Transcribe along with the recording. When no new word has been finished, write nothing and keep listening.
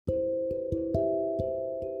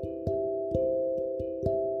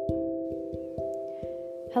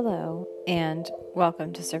Hello, and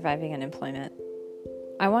welcome to Surviving Unemployment.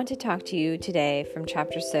 I want to talk to you today from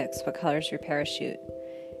Chapter 6, What Colors Your Parachute?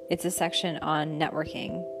 It's a section on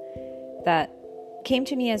networking that came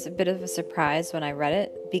to me as a bit of a surprise when I read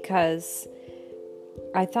it, because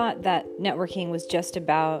I thought that networking was just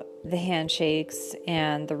about the handshakes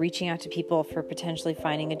and the reaching out to people for potentially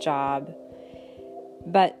finding a job.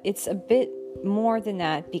 But it's a bit more than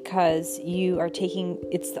that, because you are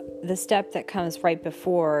it's the step that comes right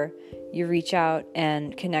before you reach out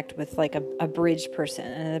and connect with like a bridge person.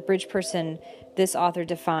 And the bridge person, this author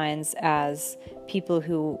defines as people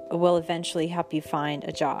who will eventually help you find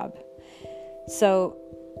a job. So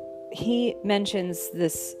he mentions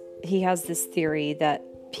this, he has this theory that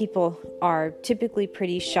people are typically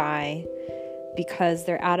pretty shy because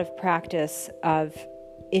they're out of practice of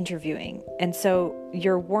interviewing. And so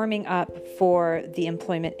you're warming up for the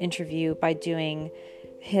employment interview by doing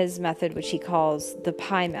his method, which he calls the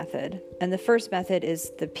PI method. And the first method is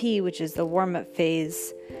the P, which is the warm-up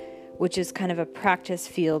phase, which is kind of a practice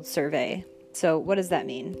field survey. So what does that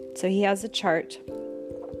mean? So he has a chart,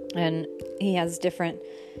 and he has different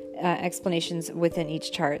explanations within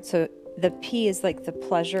each chart. So the P is like the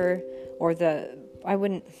pleasure, or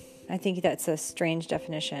I think that's a strange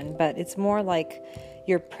definition, but it's more like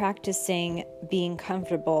you're practicing being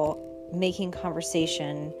comfortable making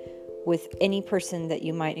conversation with any person that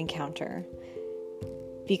you might encounter.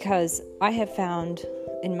 Because I have found,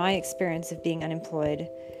 in my experience of being unemployed,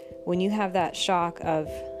 when you have that shock of,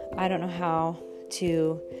 I don't know how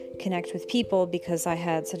to connect with people because I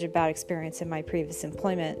had such a bad experience in my previous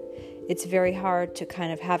employment, it's very hard to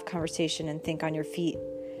kind of have conversation and think on your feet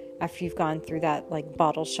after you've gone through that like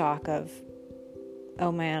bottle shock of,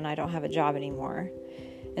 oh man, I don't have a job anymore.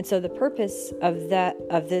 And so the purpose of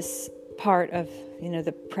this part of,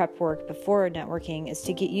 the prep work before networking is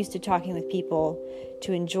to get used to talking with people,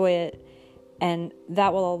 to enjoy it, and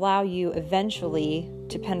that will allow you eventually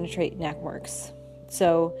to penetrate networks.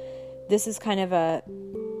 So this is kind of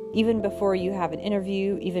even before you have an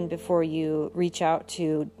interview, even before you reach out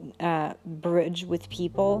to bridge with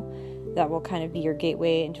people, that will kind of be your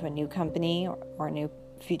gateway into a new company or a new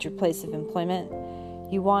future place of employment.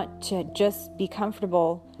 You want to just be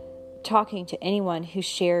comfortable talking to anyone who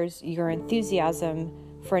shares your enthusiasm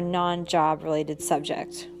for a non-job related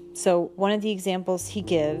subject. So one of the examples he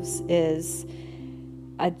gives is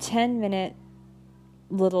a 10-minute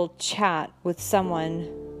little chat with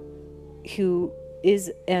someone who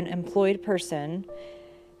is an employed person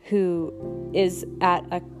who is at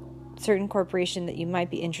a certain corporation that you might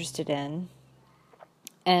be interested in.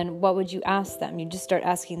 And what would you ask them? You just start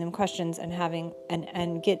asking them questions and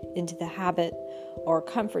get into the habit or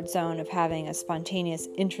comfort zone of having a spontaneous,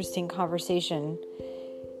 interesting conversation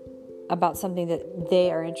about something that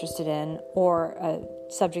they are interested in, or a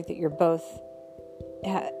subject that you're both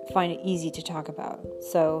find it easy to talk about.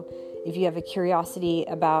 So if you have a curiosity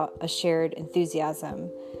about a shared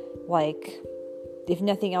enthusiasm, like if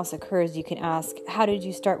nothing else occurs, you can ask, how did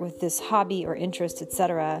you start with this hobby or interest,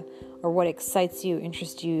 etc., or what excites you,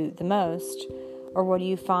 interests you the most, or what do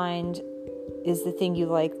you find is the thing you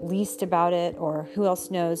like least about it, or who else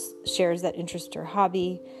shares that interest or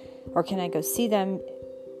hobby, or can I go see them?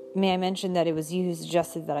 May I mention that it was you who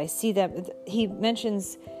suggested that I see them? He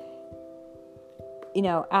mentions,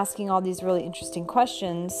 asking all these really interesting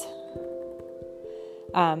questions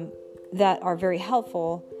that are very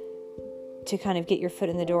helpful to kind of get your foot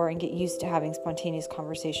in the door and get used to having spontaneous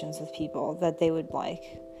conversations with people that they would like.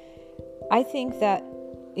 I think that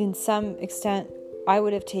in some extent, I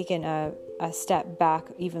would have taken a step back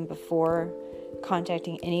even before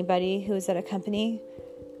contacting anybody who was at a company,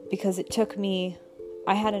 because it took me,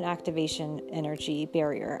 I had an activation energy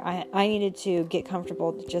barrier. I needed to get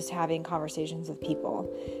comfortable just having conversations with people.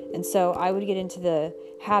 And so I would get into the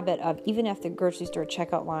habit of, even at the grocery store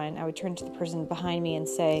checkout line, I would turn to the person behind me and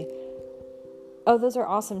say, oh, those are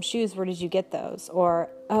awesome shoes. Where did you get those? Or,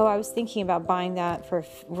 oh, I was thinking about buying that for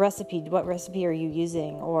recipe. What recipe are you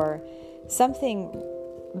using? Or something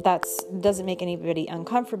that doesn't make anybody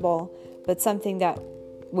uncomfortable, but something that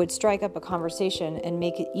would strike up a conversation and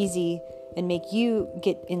make it easy and make you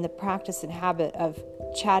get in the practice and habit of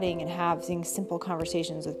chatting and having simple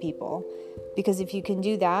conversations with people. Because if you can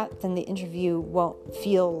do that, then the interview won't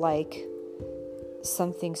feel like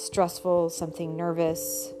something stressful, something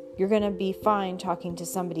nervous. You're going to be fine talking to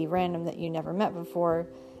somebody random that you never met before,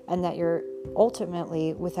 and that you're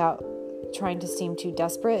ultimately, without trying to seem too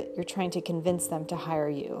desperate, you're trying to convince them to hire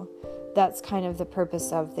you. that's kind of the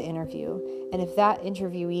purpose of the interview. And if that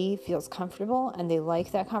interviewee feels comfortable and they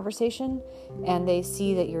like that conversation and they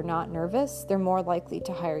see that you're not nervous, they're more likely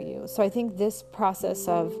to hire you. So I think this process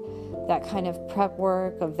of that kind of prep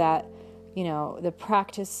work, of that, the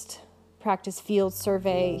practice field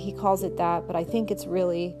survey, he calls it that, but I think it's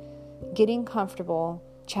really getting comfortable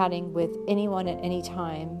chatting with anyone at any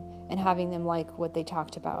time and having them like what they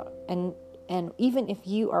talked about. And even if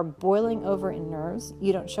you are boiling over in nerves,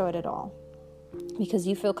 you don't show it at all because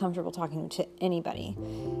you feel comfortable talking to anybody.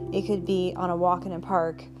 It could be on a walk in a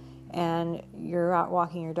park and you're out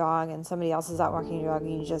walking your dog and somebody else is out walking your dog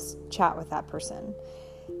and you just chat with that person.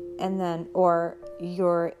 And then, or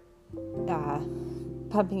you're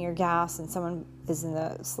pumping your gas and someone is in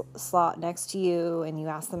the slot next to you and you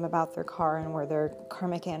ask them about their car and where their car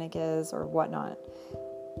mechanic is or whatnot.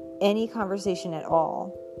 Any conversation at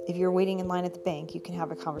all. If you're waiting in line at the bank, you can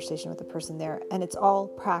have a conversation with the person there, and it's all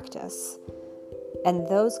practice. And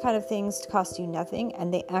those kind of things cost you nothing,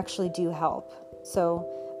 and they actually do help.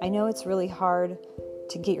 So I know it's really hard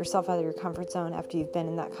to get yourself out of your comfort zone after you've been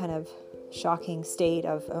in that kind of shocking state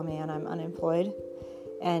of, oh man, I'm unemployed.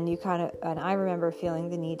 And I remember feeling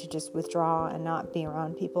the need to just withdraw and not be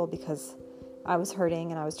around people because I was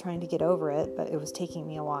hurting and I was trying to get over it, but it was taking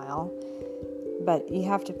me a while. But you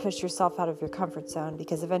have to push yourself out of your comfort zone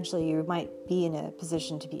because eventually you might be in a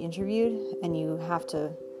position to be interviewed and you have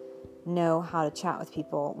to know how to chat with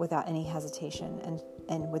people without any hesitation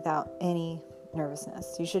and without any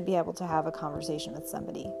nervousness. You should be able to have a conversation with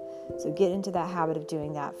somebody. So get into that habit of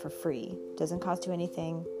doing that for free. It doesn't cost you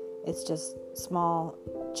anything. It's just small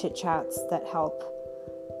chit chats that help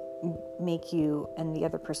make you and the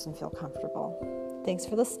other person feel comfortable. Thanks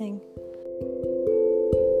for listening.